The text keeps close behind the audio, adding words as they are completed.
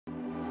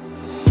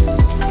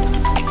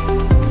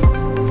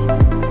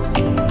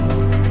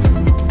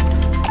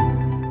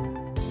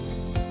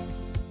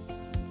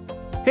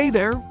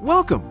there,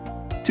 welcome!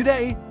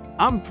 Today,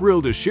 I'm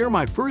thrilled to share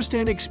my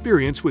first-hand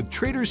experience with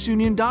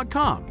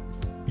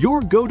TradersUnion.com,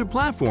 your go-to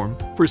platform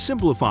for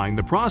simplifying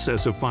the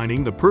process of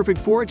finding the perfect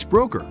Forex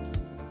broker.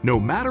 No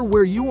matter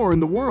where you are in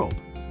the world,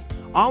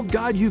 I'll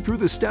guide you through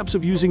the steps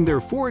of using their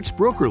Forex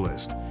broker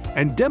list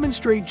and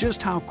demonstrate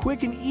just how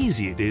quick and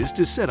easy it is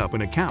to set up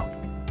an account.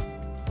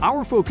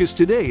 Our focus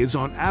today is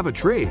on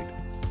AvaTrade,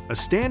 a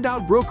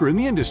standout broker in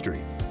the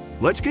industry.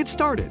 Let's get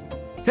started.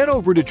 Head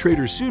over to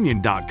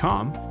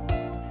TradersUnion.com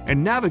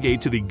and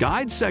navigate to the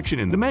Guide section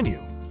in the menu.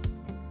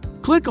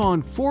 Click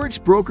on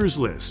Forex Brokers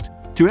List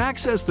to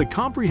access the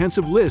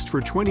comprehensive list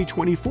for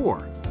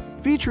 2024,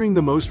 featuring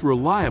the most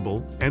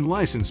reliable and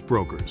licensed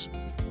brokers.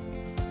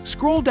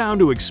 Scroll down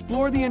to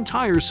explore the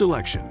entire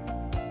selection.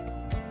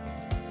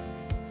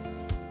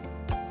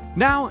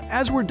 Now,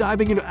 as we're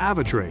diving into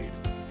AvaTrade,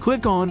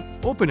 click on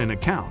Open an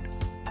Account.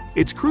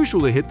 It's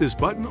crucial to hit this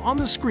button on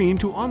the screen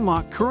to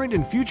unlock current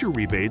and future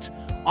rebates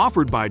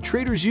offered by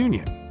Traders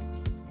Union.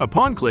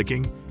 Upon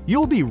clicking,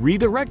 you'll be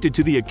redirected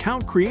to the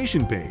account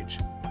creation page.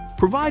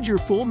 Provide your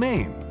full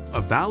name, a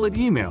valid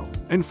email,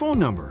 and phone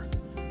number.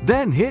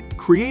 Then hit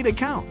Create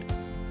Account.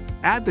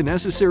 Add the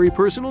necessary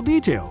personal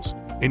details,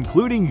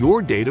 including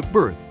your date of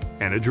birth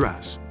and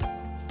address.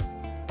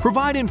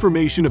 Provide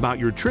information about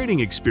your trading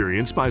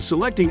experience by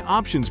selecting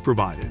options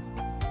provided.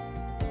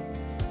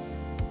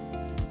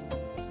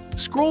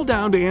 Scroll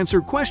down to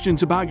answer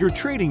questions about your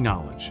trading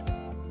knowledge.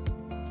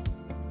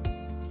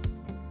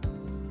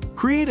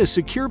 Create a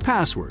secure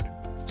password.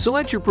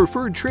 Select your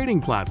preferred trading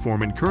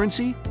platform and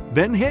currency,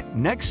 then hit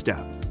Next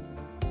Step.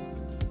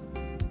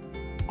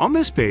 On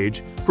this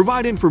page,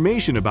 provide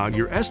information about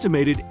your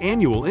estimated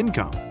annual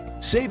income,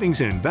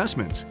 savings and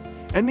investments,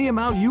 and the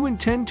amount you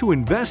intend to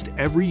invest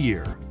every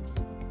year.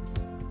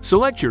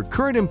 Select your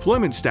current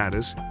employment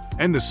status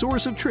and the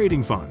source of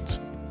trading funds.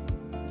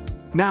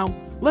 Now,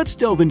 let's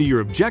delve into your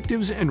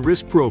objectives and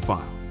risk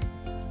profile.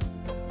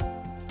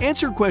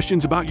 Answer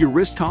questions about your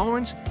risk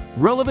tolerance,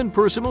 relevant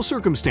personal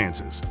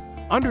circumstances,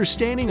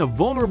 understanding of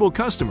vulnerable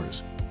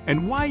customers,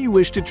 and why you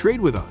wish to trade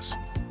with us.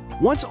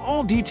 Once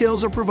all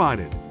details are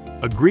provided,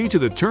 agree to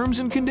the terms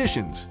and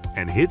conditions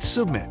and hit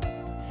Submit.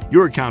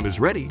 Your account is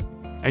ready,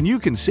 and you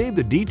can save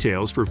the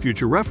details for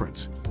future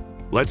reference.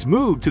 Let's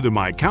move to the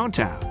My Account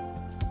tab.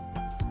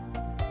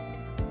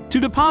 To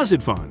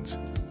deposit funds,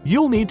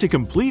 you'll need to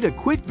complete a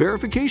quick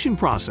verification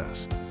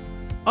process.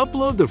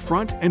 Upload the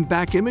front and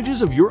back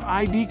images of your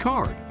ID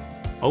card,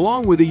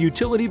 along with a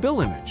utility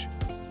bill image.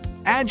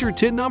 Add your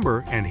TIN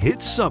number and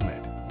hit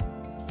Submit.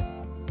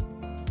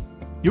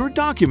 Your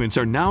documents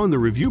are now in the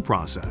review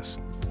process.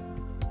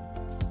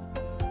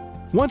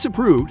 Once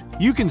approved,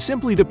 you can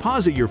simply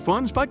deposit your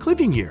funds by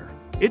clicking here.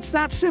 It's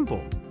that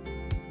simple.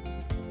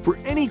 For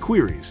any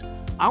queries,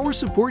 our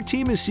support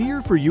team is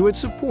here for you at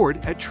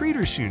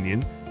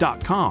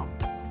support@TradersUnion.com.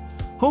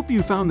 Hope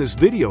you found this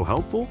video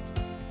helpful,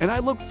 and I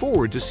look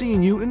forward to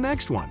seeing you in the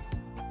next one.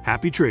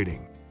 Happy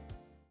trading!